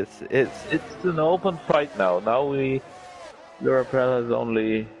yeah, it's an open fight now. Now Lurapel has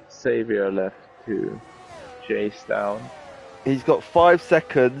only Xavier left to chase down. He's got 5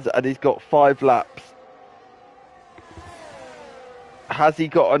 seconds and he's got 5 laps. Has he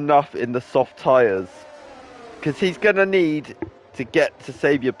got enough in the soft tyres? Because he's going to need to get to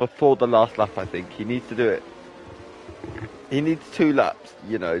Xavier before the last lap, I think. He needs to do it. He needs 2 laps,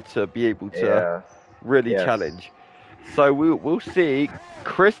 to be able to really challenge. So we'll see.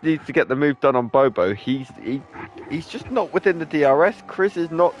 Chris needs to get the move done on Bobo. He's just not within the DRS. Chris is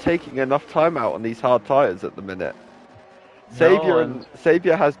not taking enough time out on these hard tyres at the minute.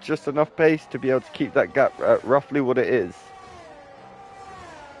 Xavier has just enough pace to be able to keep that gap at roughly what it is.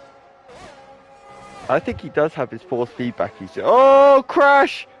 I think he does have his force feedback. He's just, oh,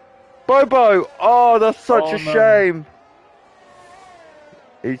 crash! Bobo! Oh, that's such Oh a no. shame.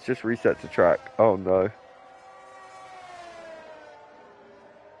 He's just reset to track. Oh no.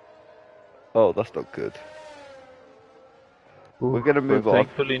 Oh, that's not good. Ooh, We're gonna but move on.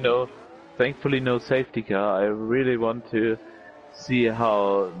 thankfully no safety car. I really want to see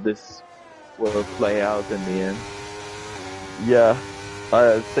how this will play out in the end. Yeah.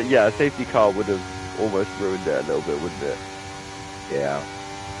 So yeah, a safety car would have almost ruined it a little bit, wouldn't it? Yeah.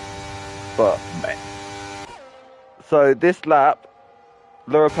 But Man. so this lap,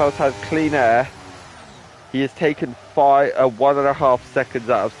 Lurapels has clean air. He has taken 1.5 seconds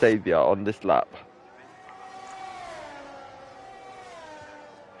out of Xavier on this lap.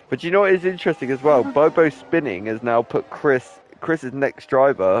 But you know what is interesting as well? Bobo spinning has now put Chris's next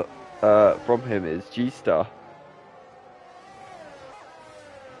driver from him is G-Star.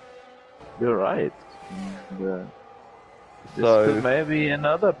 You're right. And, this So could maybe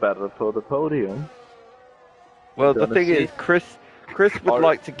another battle for the podium. well, the thing see. is, Chris would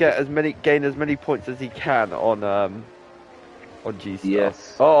like to gain as many points as he can on G-Star.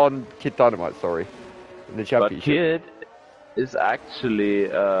 Yes. Oh, on Kid Dynamite, sorry, in the But championship. Kid is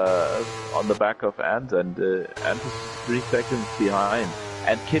actually on the back of Ant, and Ant is 3 seconds behind.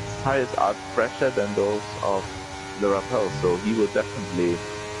 And Kid's tires are fresher than those of the Rappel, so he will definitely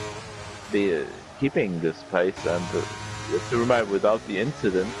be keeping this pace. And you have to remember, without the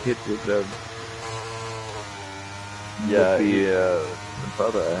incident, Kid would be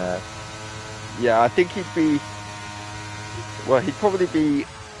further ahead. Yeah, I think he'd be. Well, he'd probably be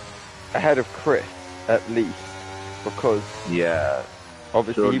ahead of Chris at least, because Yeah,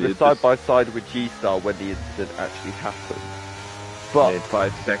 obviously he was side by side with G-Star when the incident actually happened. But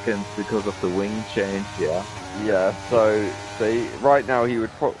 5 seconds because of the wing change. Yeah, so right now he would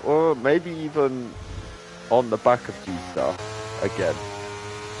or maybe even on the back of G-Star again.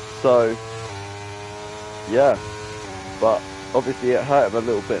 So yeah, but obviously it hurt him a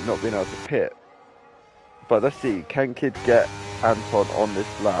little bit not being able to pit. But let's see, can Kid get Anton on this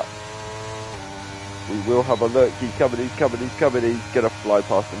lap? We will have a look. He's coming. He's gonna fly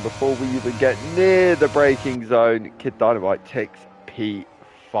past him before we even get near the braking zone. Kid Dynamite takes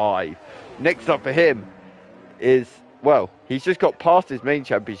P5. Next up for him is, well, he's just got past his main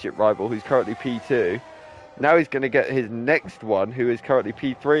championship rival, who's currently P2. Now he's going to get his next one, who is currently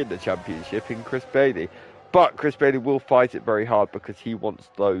P3 in the championship, in Chris Bailey. But Chris Bailey will fight it very hard because he wants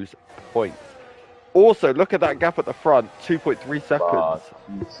those points. Also, look at that gap at the front, 2.3 seconds.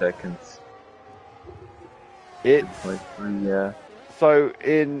 2 seconds. It's 2.3, yeah. So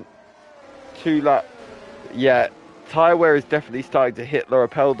in 2 laps, yeah, tyre wear is definitely starting to hit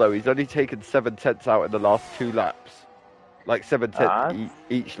Lurapel though. He's only taken 7/10 out in the last 2 laps. Like 7/10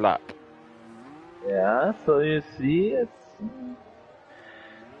 each lap. Yeah, so you see, it's...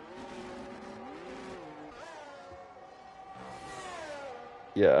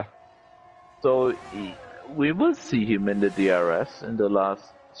 Yeah. So we will see him in the DRS in the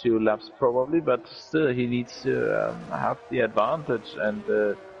last 2 laps probably, but still he needs to have the advantage and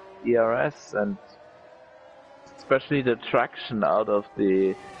the DRS, and especially the traction out of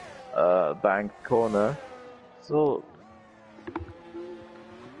the bank corner. So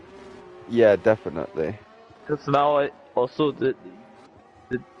yeah, definitely. because now also the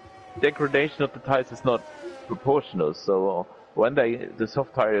degradation of the tires is not proportional. So when the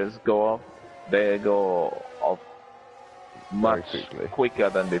soft tires go off, they go off much quicker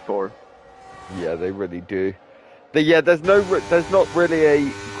than before. Yeah, they really do. There's not really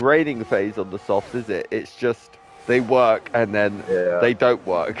a grading phase on the softs, is it? It's just they work and then they don't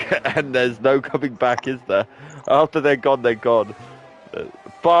work, and there's no coming back, is there? After they're gone, they're gone.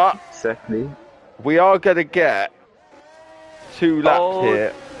 But exactly, we are going to get 2 laps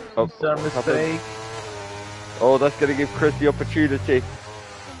here. Mistake. Oh, that's going to give Chris the opportunity.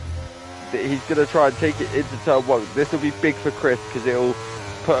 He's going to try and take it into turn 1. This will be big for Chris because it'll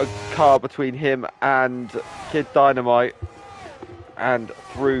put a car between him and Kid Dynamite. And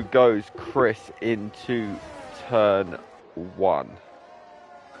through goes Chris into turn 1.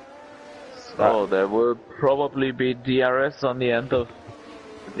 So there will probably be DRS on the end of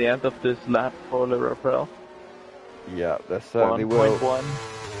this lap for Lurapel. Yeah, there certainly will. 1.1.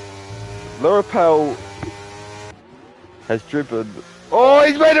 Lurapel has driven. Oh,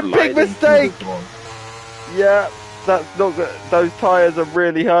 he's made a big mistake! Yeah, that's not good. Those tyres are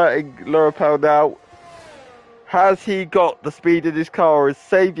really hurting Lurapel now. Has he got the speed in his car, or is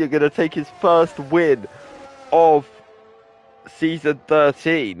Xavier going to take his first win of season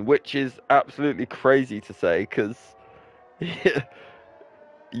 13? Which is absolutely crazy to say, because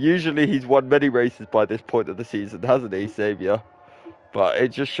Usually he's won many races by this point of the season, hasn't he, Xavier? But it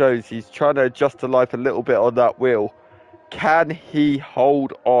just shows he's trying to adjust to life a little bit on that wheel. Can he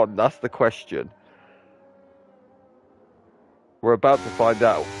hold on? That's the question. We're about to find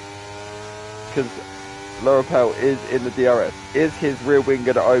out. Because Lorapel is in the DRS. Is his rear wing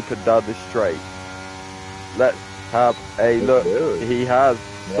going to open down the straight? Let's have a look. He has.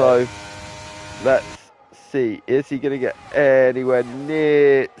 Yeah. So let's see. Is he going to get anywhere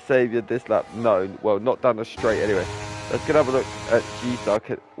near Xavier this lap? No. Well, not down the straight anyway. Let's go have a look at G-Star.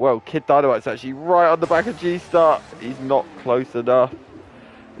 Well, Kid Dynamite's actually right on the back of G-Star. He's not close enough.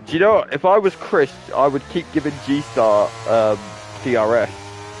 Do you know what? If I was Chris, I would keep giving G-Star DRS.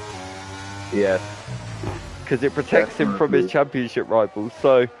 Yes. Because it protects him from his championship rivals.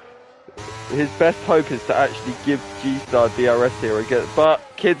 So his best hope is to actually give G-Star DRS here again. But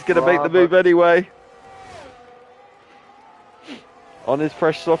Kid's going to make the move anyway. On his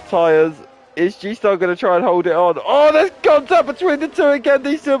fresh soft tyres. Is G-Star going to try and hold it on? Oh, there's contact between the two again.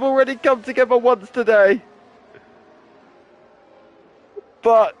 These two have already come together once today.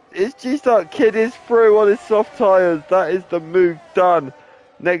 But is G-Star? Kid is through on his soft tyres. That is the move done.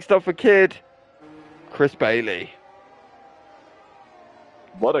 Next up for Kid, Chris Bailey.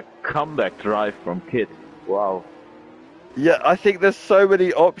 What a comeback drive from Kid. Wow. Yeah, I think there's so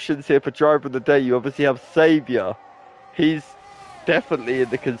many options here for driver of the day. You obviously have Xavier. He's definitely in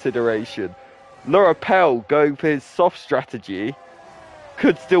the consideration. Lorapel going for his soft strategy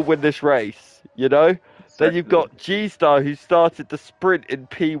could still win this race, you know? Exactly. Then you've got G-Star who started the sprint in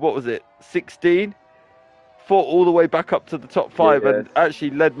P, what was it, 16? Fought all the way back up to the top 5 and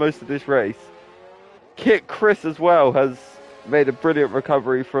actually led most of this race. Kit Chris as well has made a brilliant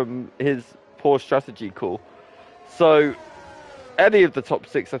recovery from his poor strategy call. So any of the top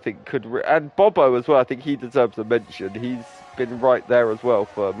 6 I think could, and Bobo as well, I think he deserves a mention. He's been right there as well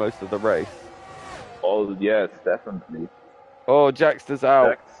for most of the race. Oh yes, definitely. Oh, Jackster's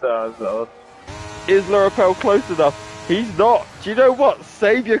out. Jackster's out. Is Lorapel close enough? He's not. Do you know what?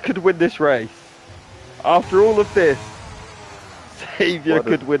 Xavier could win this race. After all of this, Xavier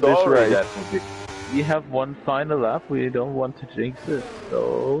could win this race. We have one final lap. We don't want to jinx it.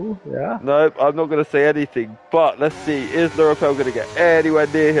 So, yeah. Nope, I'm not going to say anything. But let's see. Is Lorapel going to get anywhere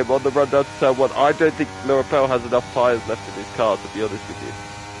near him on the run down to turn 1? I don't think Lorapel has enough tyres left in his car, to be honest with you.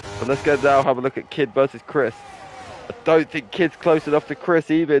 But let's go now have a look at Kid versus Chris. I don't think Kid's close enough to Chris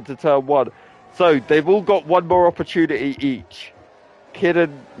even to turn 1. So they've all got one more opportunity each. Kid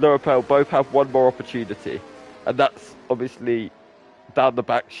and Lorapel both have one more opportunity. And that's obviously down the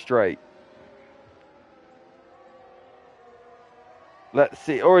back straight. Let's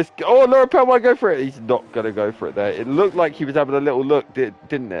see. Or is Lorapel might go for it. He's not going to go for it there. It looked like he was having a little look,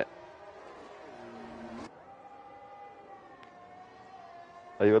 didn't it?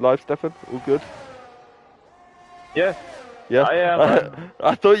 Are you alive, Stefan? All good? Yeah. Yeah? I am.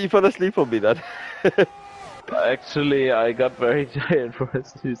 I thought you fell asleep on me then. Actually, I got very tired for a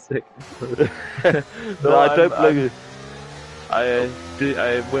 2 seconds. No, I don't blame you.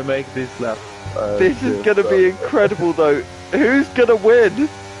 I will make this lap. This is going to be incredible though. Who's going to win?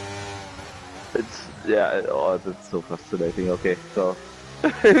 That's so fascinating. Okay, so.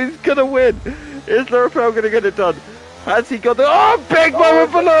 Who's going to win? Is Lorapel going to get it done? Has he got the... Oh, big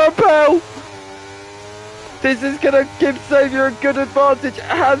moment for Lorapel! This is going to give Xavier a good advantage.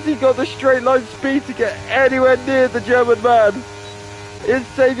 Has he got the straight line speed to get anywhere near the German man? Is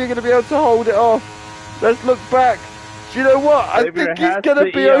Xavier going to be able to hold it off? Let's look back. Do you know what? I think he's going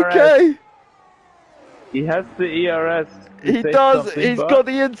to be okay. He has the ERS. He does. He's got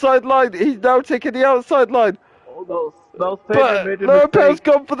the inside line. He's now taking the outside line. Oh, no. But Lorapel's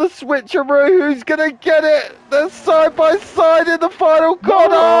gone for the switcheroo. Who's going to get it? They're side by side in the final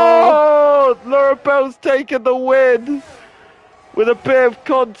corner. Oh, Lorapel's taken the win with a bit of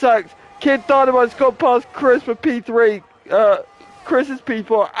contact. Kid Dynamite's got past Chris for P3. Chris is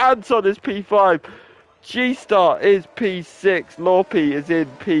P4. Anton is P5. G-Star is P6. Lorpe is in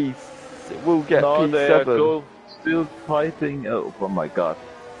P6. We'll get P7. They are still fighting. Oh my god.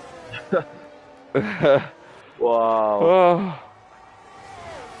 Wow. Oh.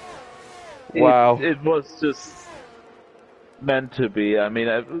 Wow. It was just meant to be. I mean,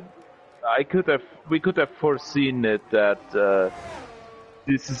 we could have foreseen it that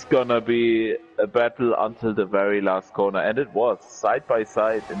this is gonna be a battle until the very last corner, and it was side by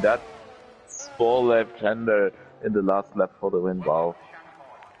side in that small left-hander in the last lap for the win. Wow.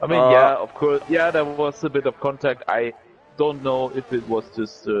 I mean, yeah, of course, yeah, there was a bit of contact. I don't know if it was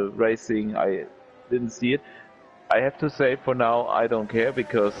just racing. I didn't see it. I have to say, for now, I don't care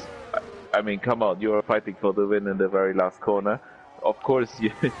because, I mean, come on, you are fighting for the win in the very last corner. of course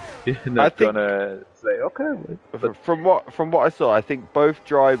you're I not think gonna say okay, but from what I saw, I think both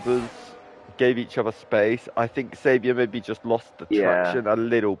drivers gave each other space. I think Xavier maybe just lost the yeah, traction a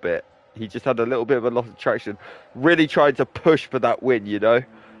little bit. He just had a little bit of a loss of traction. Really tried to push for that win, you know.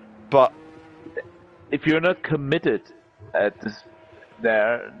 But if you're not committed at this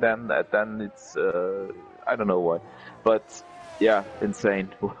there, then it's I don't know why, but yeah,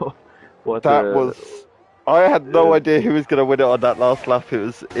 insane. What that was. I had no uh, idea who was going to win it on that last lap. It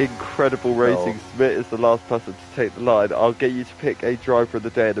was incredible no. racing. Smith is the last person to take the line. I'll get you to pick a driver of the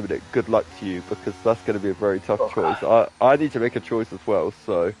day in a minute. Good luck to you because that's going to be a very tough choice. I need to make a choice as well,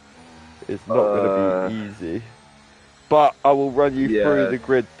 so it's not going to be Uh, easy. But I will run you through yeah, the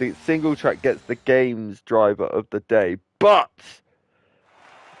grid. The single track gets the games driver of the day, but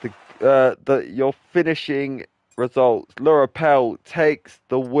your finishing results. Laura Pell takes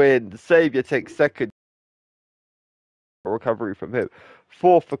the win. Xavier takes second. Recovery from him.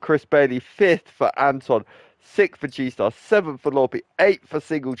 Fourth for Chris Bailey. Fifth for Anton. Sixth for G Star. Seventh for Lorpy. Eighth for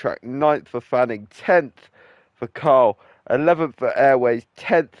single track. Ninth for Fanning. 10th for Carl. 11th for Airways.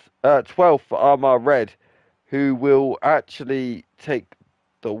 12th for Armar Red, who will actually take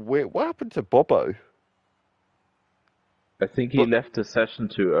the win. What happened to Bobo? I think he But left the session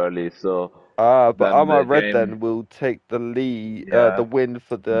too early, so but then Armar the Red game, then will take the yeah, win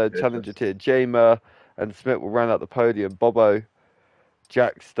for the challenger finishes. tier. Jamer and Smith will round out the podium. Bobo,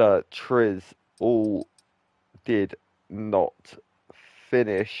 Jackster, Triz all did not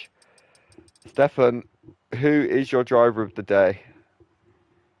finish. Stefan, who is your driver of the day?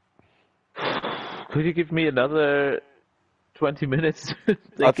 Could you give me another 20 minutes to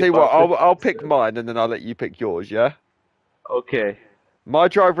I'll think tell you what, about it? I'll pick mine and then I'll let you pick yours, yeah? Okay, My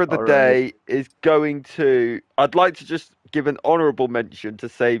driver of the all right. day is going to. I'd like to just give an honourable mention to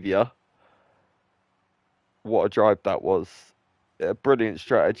Xavier. What a drive that was. A brilliant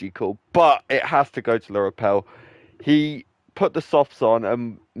strategy call. But it has to go to Lorapel. He put the softs on,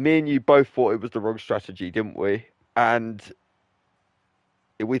 and me and you both thought it was the wrong strategy, didn't we? And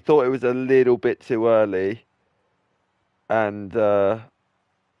we thought it was a little bit too early.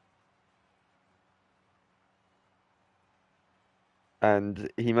 And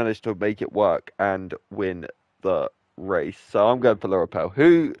he managed to make it work and win the race. So I'm going for Lorapel.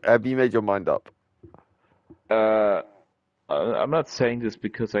 Who have you made your mind up? Uh, I'm not saying this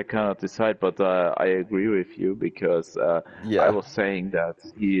because I cannot decide, but I agree with you because I Yeah, was saying that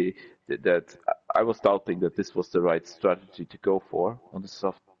I was doubting that this was the right strategy to go for on the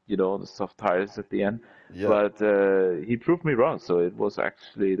soft, on the soft tires at the end. yeah, But he proved me wrong. So it was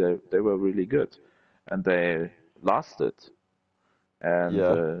actually they were really good, and they lasted. And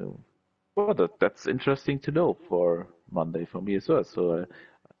yeah. well, that's interesting to know for Monday for me as well. So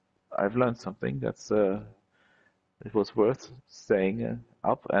I've learned something. It was worth staying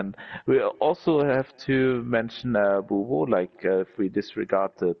up. And we also have to mention Bubo, like if we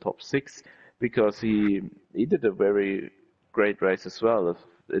disregard the top six, because he did a very great race as well. If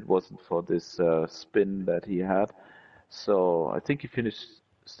it wasn't for this spin that he had, so I think he finished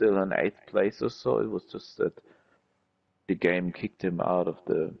still in eighth place or so. It was just that the game kicked him out of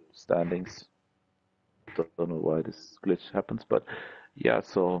the standings. Don't know why this glitch happens, but yeah.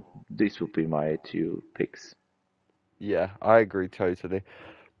 So these would be my two picks. Yeah, I agree totally.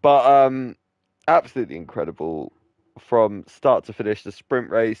 But absolutely incredible from start to finish. The sprint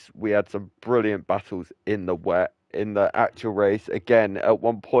race, we had some brilliant battles in the wet. In the actual race, again, at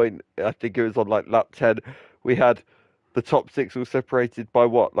one point, I think it was on like lap 10, we had the top six all separated by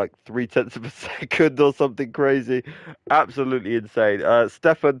what, like 3/10 of a second or something crazy. Absolutely insane.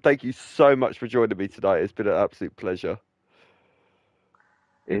 Stefan, thank you so much for joining me tonight. It's been an absolute pleasure.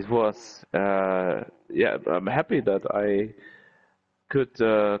 It was, yeah, I'm happy that I could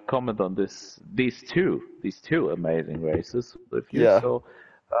comment on these two amazing races with you. Yeah. So,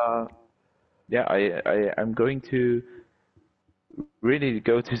 uh, yeah, I'm going to really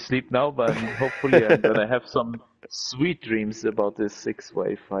go to sleep now, but hopefully I'm gonna have some sweet dreams about this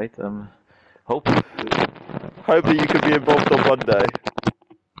six-way fight. I'm hoping to. Hopefully you can be involved on Monday.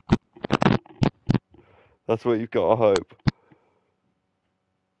 That's what you've got to hope.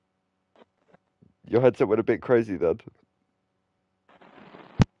 Your headset went a bit crazy then.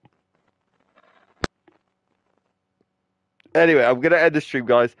 Anyway, I'm going to end the stream,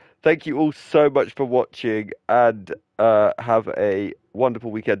 guys. Thank you all so much for watching and have a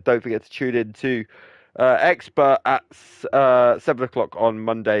wonderful weekend. Don't forget to tune in to Expert at 7 o'clock on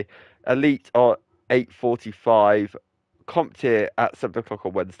Monday, Elite at 8:45, Comp tier at 7 o'clock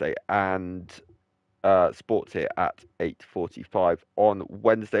on Wednesday, and Sports here at 8:45 on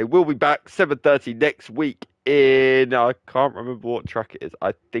Wednesday. We'll be back 7:30 next week in, I can't remember what track it is.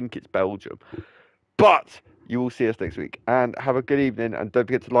 I think it's Belgium. But you will see us next week. And have a good evening. And don't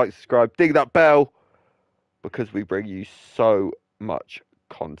forget to like, subscribe, ding that bell, because we bring you so much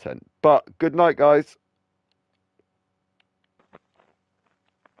content. But good night, guys.